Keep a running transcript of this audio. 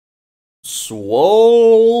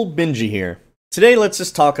SwoleBenji here. Today, let's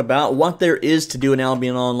just talk about what there is to do in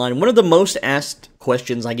Albion Online. One of the most asked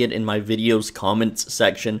questions I get in my videos comments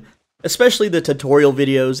section, especially the tutorial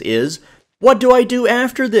videos, is, what do I do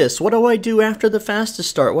after this? What do I do after the fastest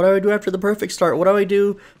start? What do I do after the perfect start? What do I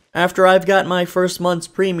do after I've got my first month's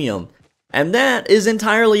premium? And that is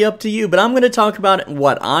entirely up to you, but I'm going to talk about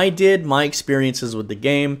what I did, my experiences with the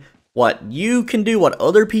game, what you can do, what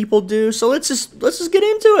other people do. So let's just get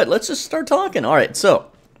into it. Let's just start talking. All right, so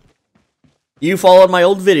you followed my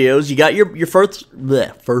old videos. You got your first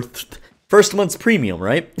month's premium,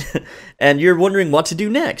 right? And you're wondering what to do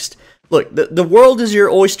next. Look, the world is your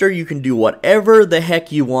oyster. You can do whatever the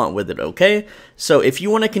heck you want with it, okay? So if you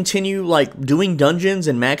want to continue like doing dungeons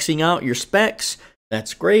and maxing out your specs,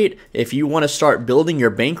 that's great. If you want to start building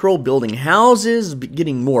your bankroll, building houses,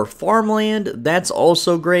 getting more farmland, that's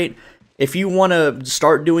also great. If you want to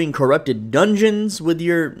start doing corrupted dungeons with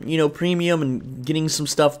your, premium and getting some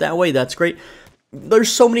stuff that way, that's great. There's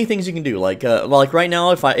so many things you can do. Like right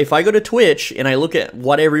now, if I go to Twitch and I look at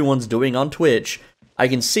what everyone's doing on Twitch, I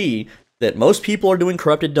can see that most people are doing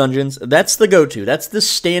corrupted dungeons. That's the go-to. That's the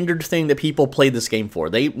standard thing that people play this game for.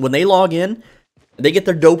 When they log in, they get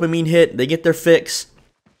their dopamine hit, they get their fix,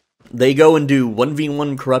 they go and do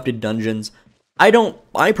 1v1 corrupted dungeons. I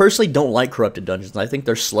personally don't like corrupted dungeons. I think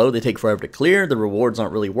they're slow, they take forever to clear, the rewards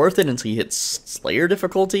aren't really worth it until you hit Slayer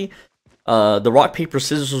difficulty. The rock, paper,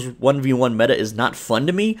 scissors 1v1 meta is not fun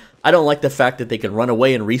to me. I don't like the fact that they can run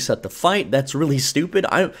away and reset the fight. That's really stupid.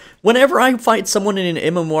 Whenever I fight someone in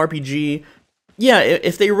an MMORPG, yeah,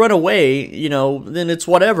 if they run away, then it's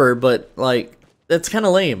whatever, but, like, that's kind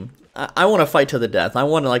of lame. I want to fight to the death. I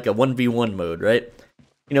want like a 1v1 mode, right?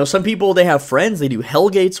 Some people, they have friends they do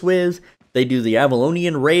Hellgates with, they do the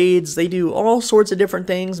Avalonian raids, they do all sorts of different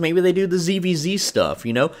things. Maybe they do the ZVZ stuff,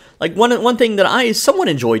 Like one thing that I somewhat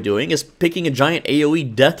enjoy doing is picking a giant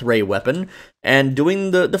AoE death ray weapon and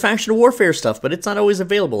doing the faction warfare stuff, but it's not always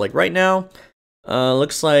available. Like right now,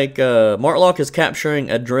 looks like Martlock is capturing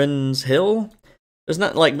Adren's Hill. There's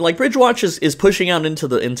not like Bridgewatch is pushing out into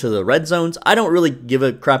the red zones. I don't really give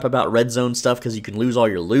a crap about red zone stuff because you can lose all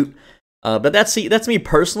your loot. But that's me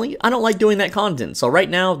personally. I don't like doing that content. So right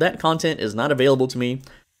now that content is not available to me.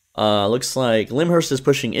 Looks like Limhurst is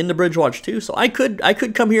pushing into Bridgewatch too. So I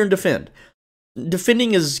could come here and defend.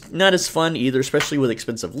 Defending is not as fun either, especially with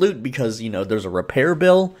expensive loot because there's a repair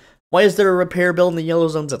bill. Why is there a repair bill in the yellow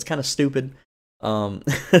zones? That's kind of stupid.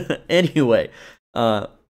 Anyway.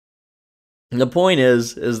 The point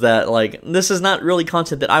is that, like, this is not really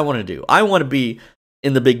content that I want to do. I want to be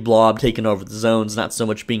in the big blob taking over the zones, not so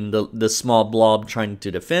much being the small blob trying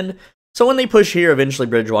to defend. So when they push here, eventually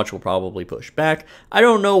Bridgewatch will probably push back. I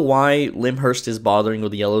don't know why Limhurst is bothering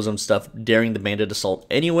with the yellow zone stuff, daring the bandit assault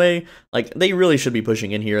anyway. Like, they really should be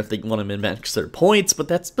pushing in here if they want to min-max their points, but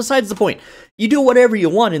that's besides the point. You do whatever you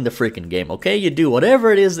want in the freaking game, okay? You do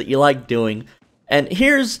whatever it is that you like doing. And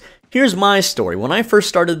here's my story. When I first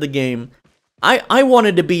started the game, I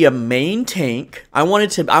wanted to be a main tank. I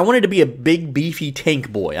wanted to be a big beefy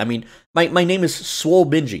tank boy. I mean, my name is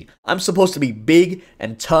SwoleBenji. I'm supposed to be big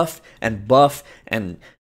and tough and buff and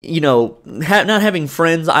not having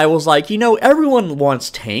friends. I was like, everyone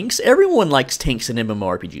wants tanks. Everyone likes tanks in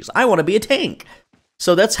MMORPGs. I want to be a tank.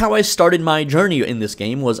 So that's how I started my journey in this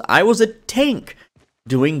game. I was a tank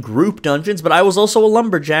doing group dungeons, but I was also a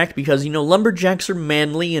lumberjack because lumberjacks are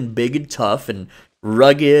manly and big and tough and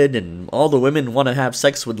rugged, and all the women want to have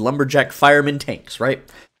sex with lumberjack fireman tanks, right?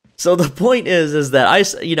 So the point is that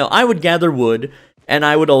I would gather wood, and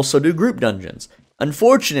I would also do group dungeons.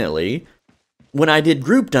 Unfortunately, when I did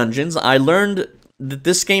group dungeons, I learned that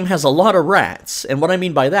this game has a lot of rats, and what I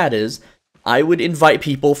mean by that is, I would invite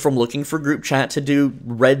people from looking for group chat to do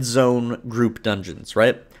red zone group dungeons,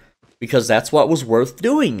 right? Because that's what was worth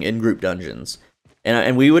doing in group dungeons.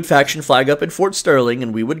 And we would faction flag up in Fort Sterling,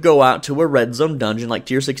 and we would go out to a red zone dungeon, like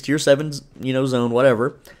tier 6, tier 7, zone,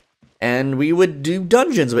 whatever. And we would do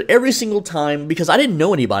dungeons, but every single time, because I didn't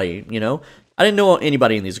know anybody, I didn't know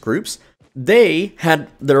anybody in these groups. They had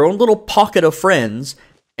their own little pocket of friends,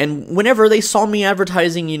 and whenever they saw me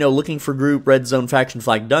advertising, looking for group red zone faction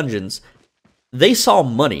flag dungeons, they saw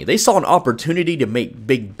money. They saw an opportunity to make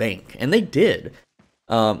big bank, and they did.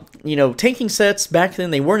 Tanking sets back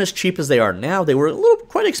then, they weren't as cheap as they are now. They were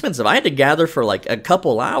quite expensive. I had to gather for like a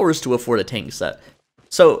couple hours to afford a tank set.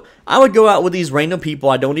 So I would go out with these random people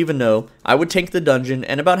I don't even know. I would tank the dungeon,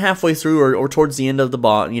 and about halfway through or towards the end of the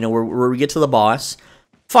boss, where we get to the boss,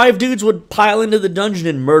 5 dudes would pile into the dungeon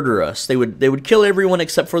and murder us. They would kill everyone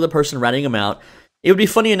except for the person ratting them out. It would be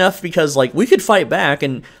funny enough because, like, we could fight back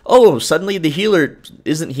and, oh, suddenly the healer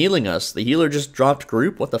isn't healing us. The healer just dropped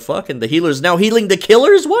group, what the fuck? And the healer's now healing the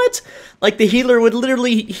killers, what? Like, the healer would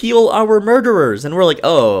literally heal our murderers, and we're like,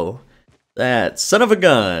 oh, that son of a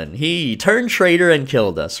gun. He turned traitor and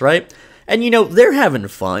killed us, right? And, you know, they're having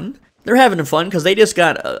fun. They're having fun because they just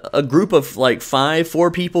got a group of, like,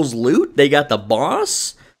 4 people's loot. They got the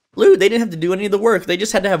boss loot. They didn't have to do any of the work. They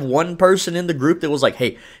just had to have one person in the group that was like,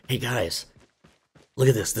 hey guys, look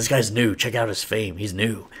at this. This guy's new. Check out his fame. He's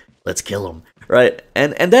new. Let's kill him, right?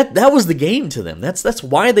 And that was the game to them. That's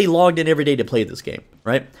why they logged in every day to play this game,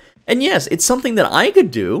 right? And yes, it's something that I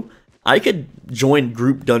could do. I could join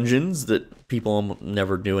group dungeons that people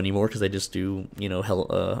never do anymore because they just do, you know,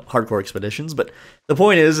 hardcore expeditions. But the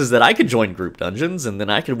point is that I could join group dungeons, and then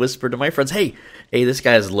I could whisper to my friends, hey, this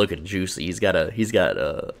guy's looking juicy. He's got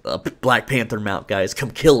a Black Panther mount, guys.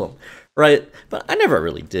 Come kill him, right? But I never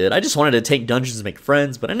really did. I just wanted to take dungeons and make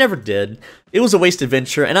friends, but I never did. It was a wasted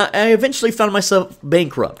venture, and I eventually found myself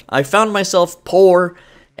bankrupt. I found myself poor,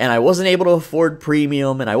 and I wasn't able to afford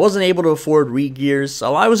premium, and I wasn't able to afford re-gears,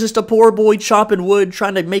 so I was just a poor boy chopping wood,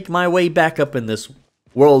 trying to make my way back up in this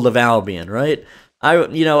world of Albion, right?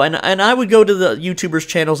 And I would go to the YouTubers'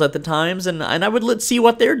 channels at the times, and I would see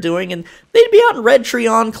what they're doing, and they'd be out in Red Tree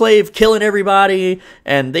Enclave killing everybody,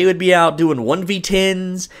 and they would be out doing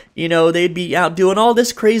 1v10s, you know, they'd be out doing all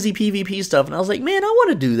this crazy PvP stuff, and I was like, man, I want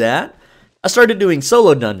to do that. I started doing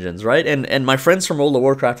solo dungeons, right? And my friends from World of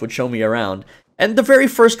Warcraft would show me around. And the very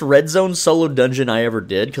first Red Zone solo dungeon I ever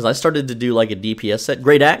did, because I started to do like a DPS set,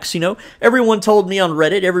 Great Axe, you know, everyone told me on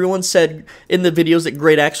Reddit, everyone said in the videos that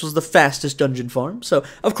Great Axe was the fastest dungeon farm. So,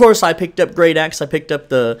 of course, I picked up Great Axe, I picked up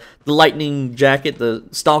the Lightning Jacket, the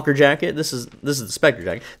Stalker Jacket, this is the Spectre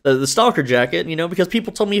Jacket, the Stalker Jacket, you know, because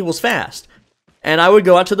people told me it was fast. And I would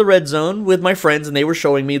go out to the Red Zone with my friends, and they were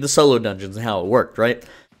showing me the solo dungeons and how it worked, right?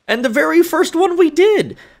 And the very first one we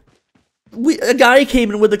did, a guy came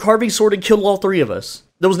in with a carving sword and killed all 3 of us.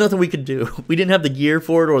 There was nothing we could do. We didn't have the gear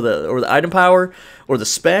for it, or the item power, or the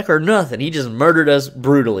spec, or nothing. He just murdered us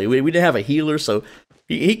brutally. We didn't have a healer, so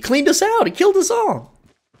he cleaned us out. He killed us all.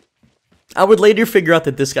 I would later figure out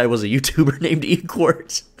that this guy was a YouTuber named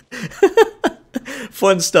eQuartz.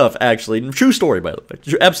 Fun stuff, actually. True story, by the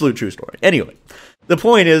way. Absolute true story. Anyway, the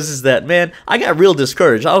point is that, man, I got real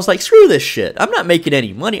discouraged. I was like, screw this shit. I'm not making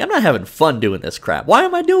any money. I'm not having fun doing this crap. Why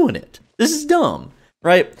am I doing it? This is dumb,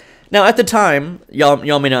 right? Now, at the time,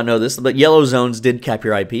 y'all may not know this, but yellow zones did cap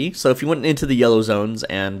your IP. So if you went into the yellow zones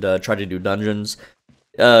and tried to do dungeons,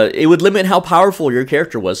 it would limit how powerful your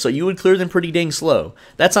character was. So you would clear them pretty dang slow.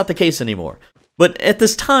 That's not the case anymore. But at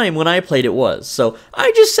this time, when I played, it was. So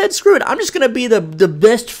I just said, screw it. I'm just going to be the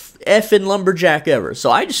best effing lumberjack ever.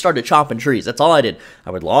 So I just started chopping trees. That's all I did.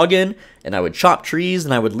 I would log in, and I would chop trees,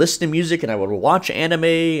 and I would listen to music, and I would watch anime,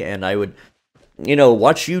 and I would, you know,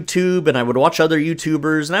 watch YouTube, and I would watch other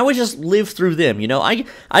YouTubers, and I would just live through them, you know. I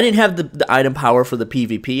didn't have the item power for the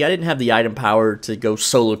PvP. I didn't have the item power to go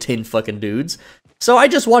solo 10 fucking dudes. So I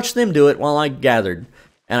just watched them do it while I gathered.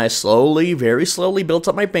 And I slowly, very slowly built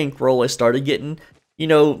up my bankroll. I started getting, you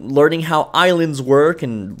know, learning how islands work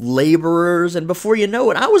and laborers, and before you know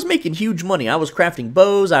it, I was making huge money. I was crafting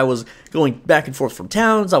bows, I was going back and forth from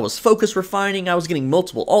towns, I was focus refining, I was getting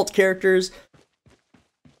multiple alt characters.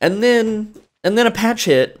 And then a patch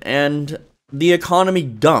hit, and the economy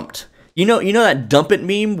dumped. You know that dump it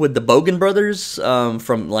meme with the Bogan brothers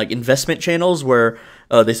from like investment channels where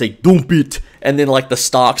they say dump it, and then like the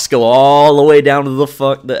stocks go all the way down to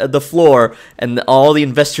the floor, and all the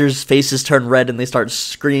investors' faces turn red and they start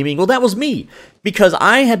screaming. Well, that was me, because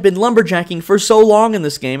I had been lumberjacking for so long in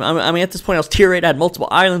this game. I mean, at this point, I was tier 8. I had multiple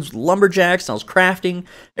islands with lumberjacks, and I was crafting.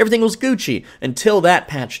 Everything was Gucci until that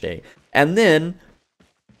patch day, and then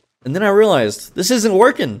I realized this isn't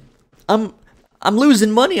working. I'm losing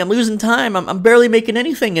money, I'm losing time, I'm barely making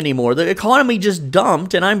anything anymore. The economy just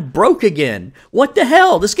dumped, and I'm broke again. What the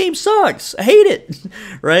hell? This game sucks. I hate it,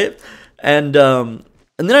 right? And then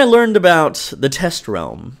I learned about the test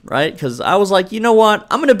realm, right? Because I was like, you know what?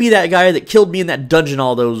 I'm gonna be that guy that killed me in that dungeon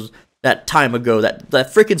that time ago. That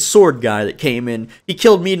freaking sword guy that came in. He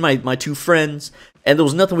killed me and my 2 friends, and there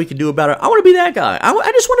was nothing we could do about it. I want to be that guy.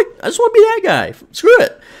 I just want to be that guy. Screw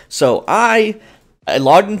it. So I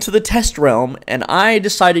logged into the test realm, and I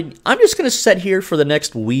decided I'm just going to sit here for the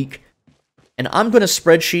next week, and I'm going to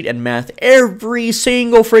spreadsheet and math every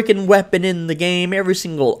single freaking weapon in the game, every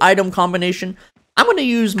single item combination. I'm going to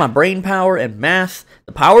use my brain power and math,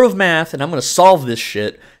 the power of math, and I'm going to solve this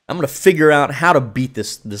shit. I'm going to figure out how to beat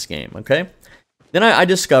this game, okay? Then I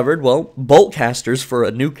discovered, well, bolt casters for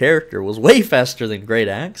a new character was way faster than Great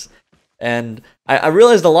Axe, and I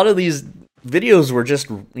realized a lot of these videos were just,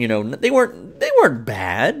 you know, they weren't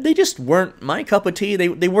bad. They just weren't my cup of tea.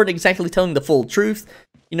 They weren't exactly telling the full truth.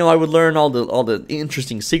 You know, I would learn all the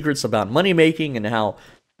interesting secrets about money making and how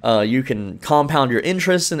you can compound your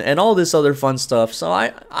interest and all this other fun stuff. So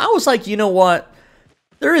I was like, you know what?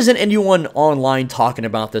 There isn't anyone online talking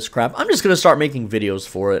about this crap. I'm just going to start making videos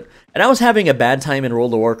for it. And I was having a bad time in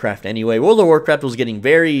World of Warcraft anyway. World of Warcraft was getting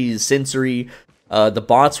very censory. The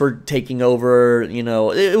bots were taking over, you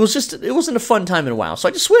know. It wasn't a fun time in WoW. So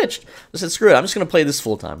I just switched. I said, screw it. I'm just going to play this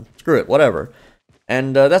full time. Screw it, whatever.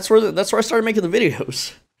 And that's where I started making the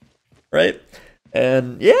videos. Right?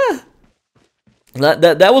 And yeah.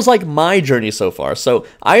 That was like my journey so far. So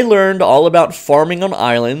I learned all about farming on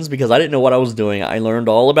islands because I didn't know what I was doing. I learned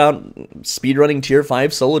all about speedrunning tier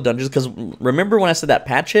 5 solo dungeons because remember when I said that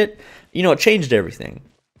patch hit? You know, it changed everything.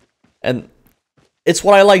 And it's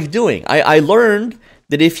what I like doing. I learned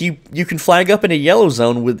that if you can flag up in a yellow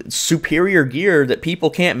zone with superior gear that people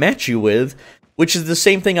can't match you with, which is the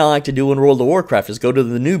same thing I like to do in World of Warcraft, is go to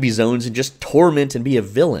the newbie zones and just torment and be a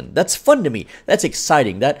villain. That's fun to me. That's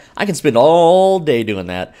exciting. That I can spend all day doing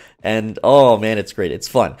that. And, oh, man, it's great. It's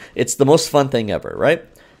fun. It's the most fun thing ever, right?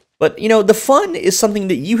 But, you know, the fun is something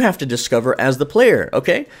that you have to discover as the player,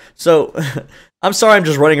 okay? So, I'm sorry I'm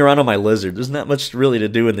just running around on my lizard. There's not much really to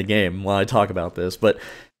do in the game while I talk about this, but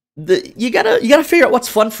you gotta figure out what's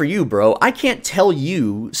fun for you, bro. I can't tell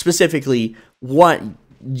you specifically what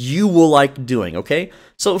you will like doing, okay?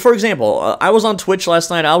 So, for example, I was on Twitch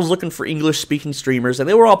last night. I was looking for English-speaking streamers, and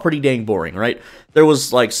they were all pretty dang boring, right? There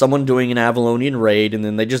was, like, someone doing an Avalonian raid, and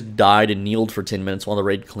then they just died and kneeled for 10 minutes while the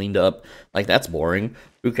raid cleaned up. Like, that's boring.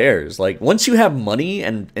 Who cares? Like, once you have money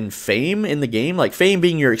and fame in the game, like, fame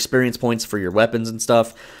being your experience points for your weapons and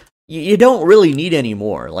stuff, you don't really need any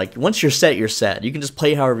more. Like, once you're set, you're set. You can just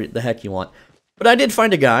play however the heck you want. But I did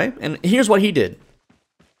find a guy, and here's what he did.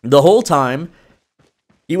 The whole time,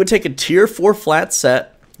 he would take a tier 4 flat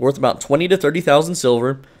set worth about 20 to 30,000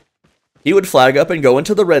 silver. He would flag up and go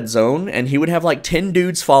into the red zone, and he would have like 10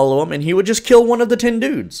 dudes follow him, and he would just kill one of the 10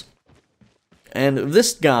 dudes. And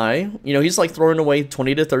this guy, you know, he's like throwing away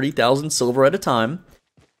 20 to 30,000 silver at a time,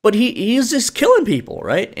 but he's just killing people,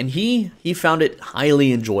 right? And he found it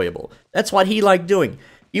highly enjoyable. That's what he liked doing.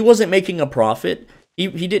 He wasn't making a profit. He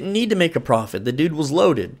didn't need to make a profit. The dude was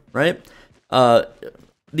loaded, right?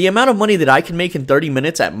 The amount of money that I can make in 30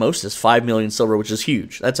 minutes at most is 5 million silver, which is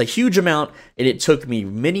huge. That's a huge amount, and it took me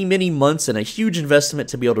many, many months and a huge investment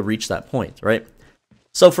to be able to reach that point, right?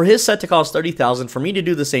 So for his set to cost 30,000, for me to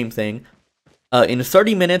do the same thing, in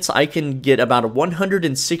 30 minutes, I can get about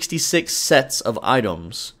 166 sets of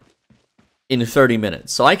items in 30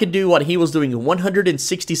 minutes. So I could do what he was doing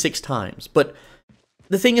 166 times. But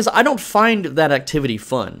the thing is, I don't find that activity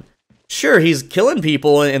fun. Sure, he's killing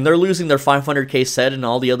people, and they're losing their 500k set, and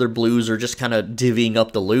all the other blues are just kind of divvying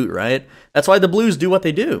up the loot, right? That's why the blues do what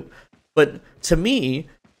they do. But to me,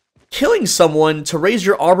 killing someone to raise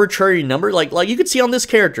your arbitrary number, like you can see on this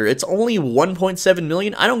character, it's only 1.7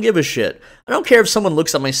 million. I don't give a shit. I don't care if someone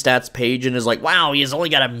looks at my stats page and is like, wow, he's only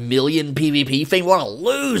got 1 million PvP fame. What a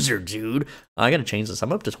loser, dude. I gotta change this.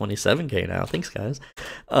 I'm up to 27k now. Thanks, guys.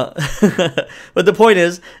 But the point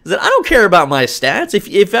is that I don't care about my stats.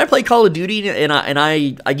 If I play Call of Duty and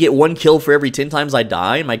I get 1 kill for every 10 times I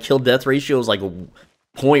die, and my kill death ratio is like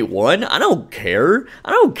 0.1, I don't care.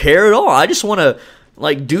 I don't care at all. I just want to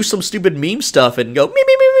like do some stupid meme stuff and go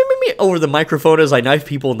me over the microphone as I knife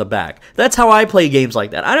people in the back. That's how I play games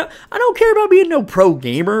like that. I don't care about being no pro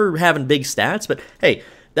gamer or having big stats, but hey,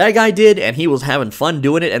 that guy did, and he was having fun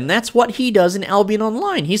doing it, and that's what he does in Albion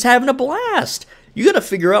Online. He's having a blast. You gotta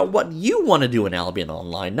figure out what you want to do in Albion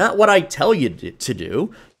Online, not what I tell you to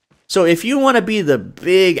do. So if you want to be the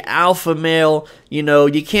big alpha male, you know,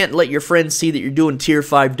 you can't let your friends see that you're doing tier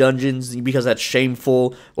 5 dungeons because that's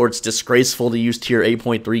shameful, or it's disgraceful to use tier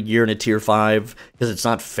 8.3 gear in a tier 5 because it's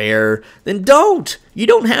not fair, then don't. You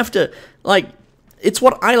don't have to, like, it's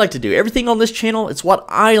what I like to do. Everything on this channel, it's what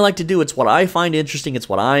I like to do. It's what I find interesting. It's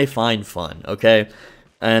what I find fun, okay?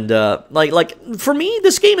 And, like, for me,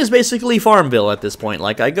 this game is basically Farmville at this point.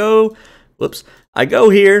 Like, I go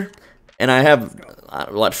here, and I have,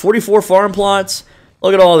 what, 44 farm plots?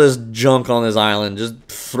 Look at all this junk on this island. Just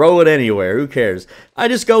throw it anywhere. Who cares? I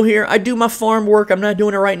just go here. I do my farm work. I'm not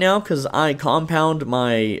doing it right now because I compound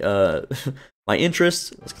my, my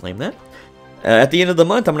interests. Let's claim that. At the end of the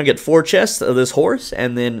month, I'm going to get 4 chests of this horse,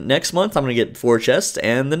 and then next month, I'm going to get 4 chests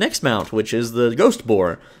and the next mount, which is the ghost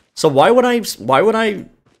boar. So why would I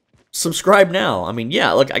subscribe now? I mean,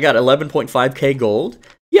 yeah, look, I got 11.5k gold.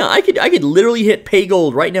 Yeah, I could literally hit pay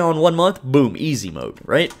gold right now in 1 month. Boom, easy mode,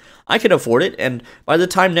 right? I can afford it, and by the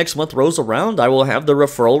time next month rolls around, I will have the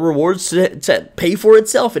referral rewards to pay for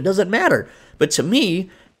itself. It doesn't matter. But to me,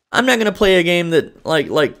 I'm not gonna play a game that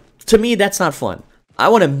like to me that's not fun. I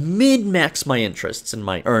want to min-max my interests and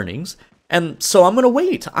my earnings, and so I'm gonna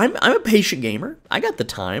wait. I'm a patient gamer. I got the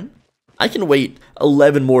time. I can wait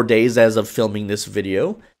 11 more days as of filming this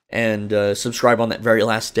video and subscribe on that very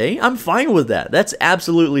last day. I'm fine with that. That's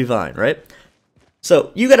absolutely fine, right?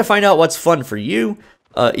 So you got to find out what's fun for you.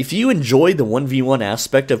 If you enjoy the 1v1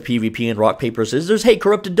 aspect of PvP and rock, paper, scissors, hey,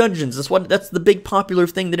 corrupted dungeons, that's the big popular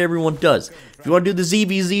thing that everyone does. If you want to do the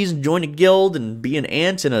ZVZs and join a guild and be an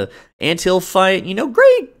ant in a anthill fight, you know,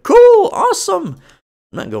 great, cool, awesome.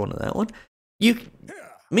 I'm not going to that one.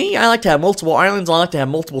 Me, I like to have multiple islands. I like to have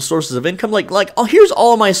multiple sources of income. Oh, here's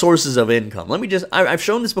all my sources of income. Let me just, I've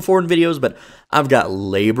shown this before in videos, but I've got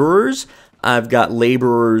laborers. I've got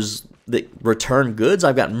laborers that return goods.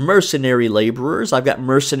 I've got mercenary laborers. I've got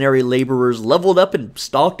mercenary laborers leveled up and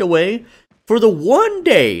stocked away for the one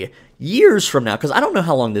day, years from now, because I don't know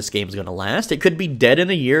how long this game's going to last. It could be dead in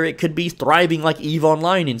a year. It could be thriving like EVE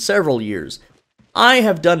Online in several years. I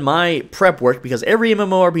have done my prep work because every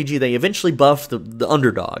MMORPG, they eventually buff the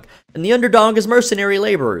underdog. And the underdog is mercenary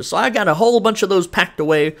laborers. So I got a whole bunch of those packed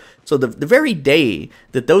away. So the very day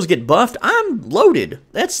that those get buffed, I'm loaded.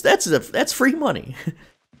 That's free money.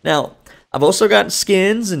 Now, I've also got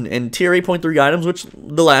skins and tier 8.3 items, which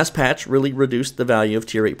the last patch really reduced the value of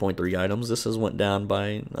tier 8.3 items. This has went down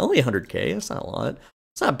by only 100k. That's not a lot.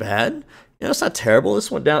 It's not bad. You know, it's not terrible. This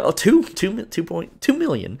went down, 2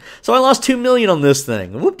 million. So I lost 2 million on this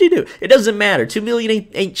thing. Whoop-de-doo. It doesn't matter. 2 million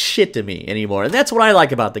ain't shit to me anymore. And that's what I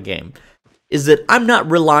like about the game, is that I'm not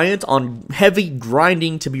reliant on heavy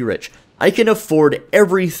grinding to be rich. I can afford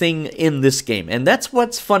everything in this game, and that's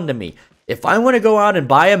what's fun to me. If I want to go out and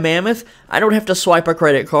buy a mammoth, I don't have to swipe a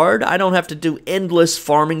credit card. I don't have to do endless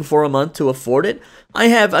farming for a month to afford it. I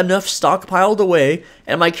have enough stockpiled away,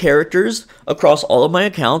 and my characters across all of my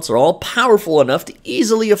accounts are all powerful enough to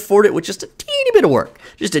easily afford it with just a teeny bit of work.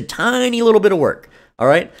 Just a tiny little bit of work, all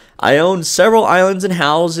right? I own several islands and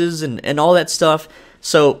houses and all that stuff,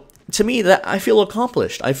 so to me, that I feel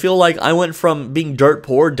accomplished. I feel like I went from being dirt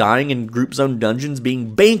poor, dying in group zone dungeons,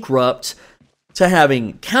 being bankrupt, to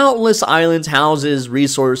having countless islands, houses,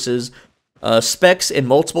 resources, specs, and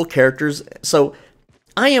multiple characters. So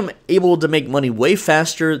I am able to make money way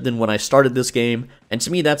faster than when I started this game, and to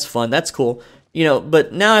me that's fun, that's cool. You know,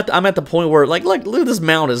 but now I'm at the point where, like look at this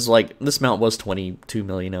mount is like, this mount was 22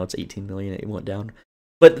 million, now it's 18 million, it went down.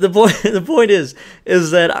 But the point is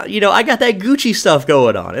that, you know, I got that Gucci stuff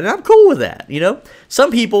going on, and I'm cool with that, you know?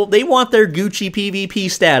 Some people, they want their Gucci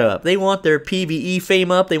PvP stat up. They want their PvE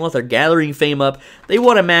fame up. They want their gathering fame up. They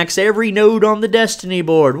want to max every node on the Destiny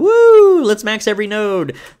board. Woo! Let's max every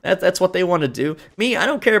node. That's what they want to do. Me, I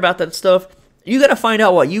don't care about that stuff. You got to find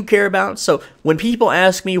out what you care about. So when people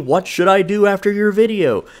ask me, what should I do after your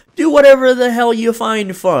video? Do whatever the hell you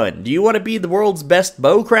find fun. Do you want to be the world's best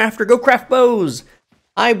bow crafter? Go craft bows.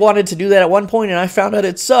 I wanted to do that at one point, and I found out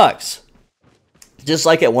it sucks. Just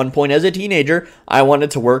like at one point as a teenager, I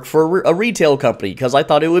wanted to work for a retail company because I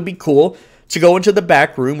thought it would be cool to go into the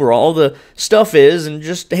back room where all the stuff is and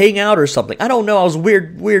just hang out or something. I don't know, I was a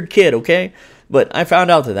weird kid, okay? But I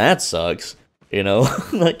found out that that sucks, you know?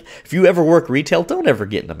 Like, if you ever work retail, don't ever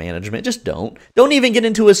get into management. Just don't. Don't even get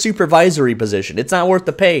into a supervisory position. It's not worth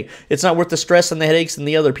the pay. It's not worth the stress and the headaches and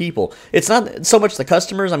the other people. It's not so much the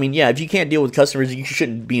customers. I mean, yeah, if you can't deal with customers, you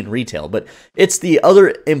shouldn't be in retail. But it's the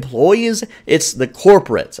other employees. It's the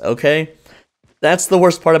corporates, okay? That's the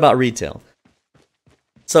worst part about retail.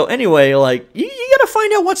 So anyway, like, you gotta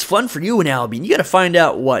find out what's fun for you in Albion. You gotta find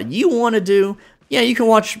out what you want to do. Yeah, you can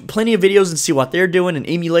watch plenty of videos and see what they're doing and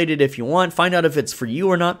emulate it if you want. Find out if it's for you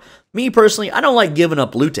or not. Me, personally, I don't like giving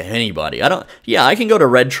up loot to anybody. Yeah, I can go to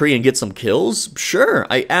Red Tree and get some kills. Sure,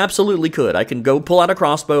 I absolutely could. I can go pull out a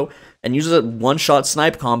crossbow and use a one-shot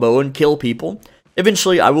snipe combo and kill people.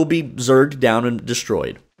 Eventually, I will be zerged down and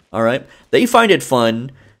destroyed. All right? They find it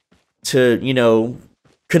fun to, you know,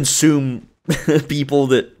 consume people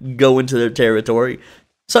that go into their territory.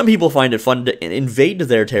 Some people find it fun to invade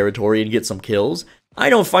their territory and get some kills. I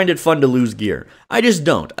don't find it fun to lose gear. I just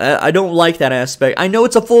don't. I don't like that aspect. I know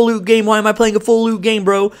it's a full loot game. Why am I playing a full loot game,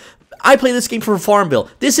 bro? I play this game for Farmville.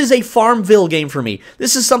 This is a Farmville game for me.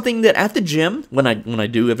 This is something that at the gym, when I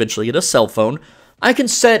do eventually get a cell phone, I can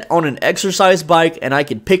set on an exercise bike and I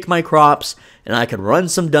can pick my crops and I can run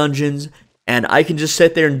some dungeons and I can just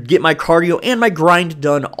sit there and get my cardio and my grind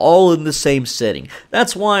done all in the same setting.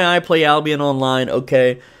 That's why I play Albion Online,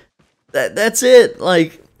 okay? That's it.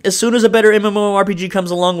 Like, as soon as a better MMORPG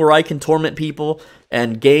comes along where I can torment people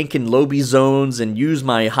and gank in lobby zones and use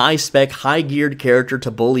my high-spec, high-geared character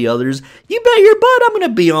to bully others, you bet your butt I'm gonna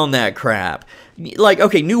be on that crap. Like,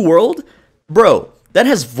 okay, New World? Bro, that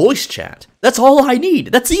has voice chat. That's all I need.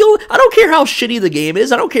 That's the only, I don't care how shitty the game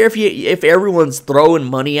is. I don't care if everyone's throwing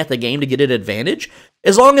money at the game to get an advantage.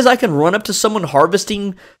 As long as I can run up to someone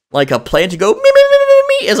harvesting like a plant to go me, me, me, me,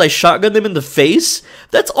 me, as I shotgun them in the face,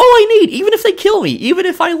 that's all I need, even if they kill me, even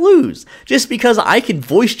if I lose. Just because I can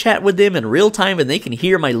voice chat with them in real time and they can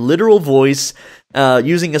hear my literal voice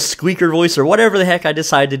using a squeaker voice or whatever the heck I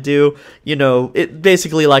decide to do. You know, it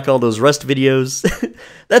basically like all those Rust videos.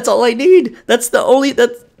 That's all I need. That's the only,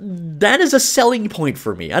 that is a selling point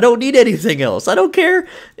for me. I don't need anything else. I don't care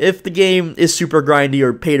if the game is super grindy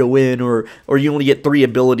or pay to win or you only get 3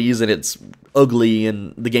 abilities and it's ugly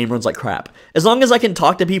and the game runs like crap. As long as I can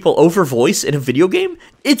talk to people over voice in a video game,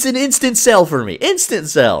 it's an instant sell for me. Instant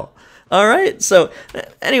sell. All right. So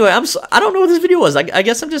anyway, I don't know what this video was. I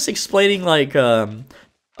guess I'm just explaining like oh,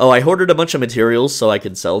 I hoarded a bunch of materials so I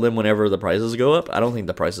could sell them whenever the prices go up. I don't think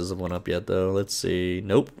the prices have went up yet though. Let's see.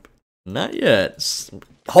 Nope. Not yet.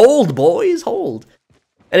 Hold, boys, hold.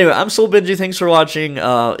 Anyway, I'm SwoleBenji. Thanks for watching.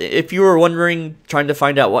 If you were wondering, trying to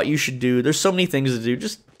find out what you should do, there's so many things to do.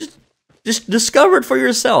 Just discover it for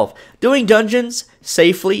yourself. Doing dungeons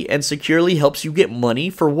safely and securely helps you get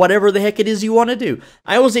money for whatever the heck it is you want to do.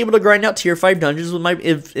 I was able to grind out tier 5 dungeons with my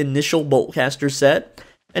initial Boltcaster set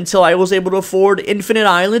until I was able to afford infinite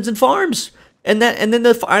islands and farms. And then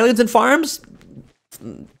the islands and farms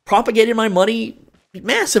propagated my money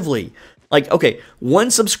massively. Like, okay,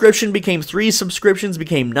 1 subscription became 3 subscriptions,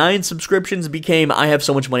 became 9 subscriptions, became, I have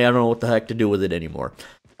so much money, I don't know what the heck to do with it anymore.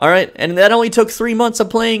 Alright, and that only took 3 months of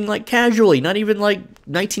playing, like, casually, not even, like,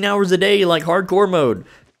 19 hours a day, like, hardcore mode.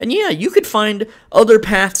 And yeah, you could find other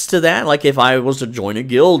paths to that, like if I was to join a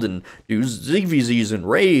guild and do ZVZs and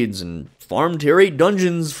raids and farm tier 8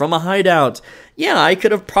 dungeons from a hideout. Yeah, I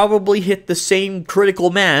could have probably hit the same critical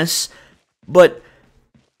mass, but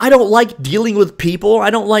I don't like dealing with people. I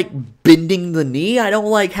don't like bending the knee. I don't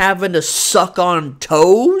like having to suck on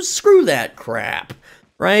toes. Screw that crap,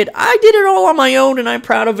 right? I did it all on my own, and I'm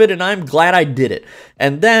proud of it, and I'm glad I did it.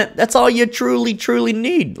 And that's all you truly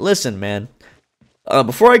need. Listen, man,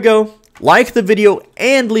 before I go, like the video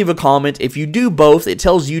and leave a comment. If you do both, it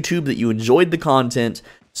tells YouTube that you enjoyed the content.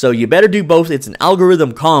 So you better do both. It's an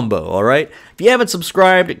algorithm combo, alright? If you haven't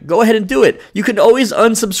subscribed, go ahead and do it. You can always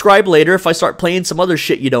unsubscribe later if I start playing some other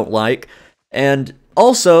shit you don't like. And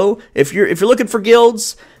also, if you're looking for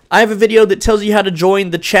guilds, I have a video that tells you how to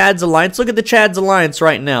join the Chad's Alliance. Look at the Chad's Alliance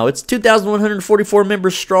right now. It's 2,144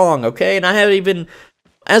 members strong, okay? And I haven't even,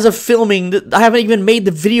 as of filming, I haven't even made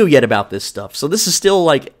the video yet about this stuff. So this is still,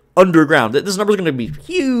 like, underground. This number's going to be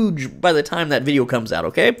huge by the time that video comes out,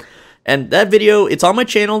 okay? And that video, it's on my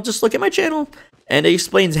channel. Just look at my channel, and it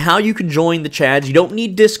explains how you can join the Chads. You don't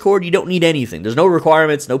need Discord. You don't need anything. There's no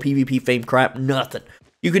requirements, no PvP fame crap, nothing.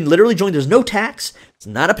 You can literally join. There's no tax. It's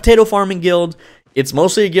not a potato farming guild. It's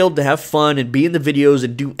mostly a guild to have fun and be in the videos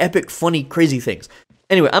and do epic, funny, crazy things.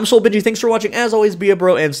 Anyway, I'm SwoleBenji. Thanks for watching. As always, be a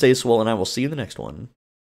bro and stay swole, and I will see you in the next one.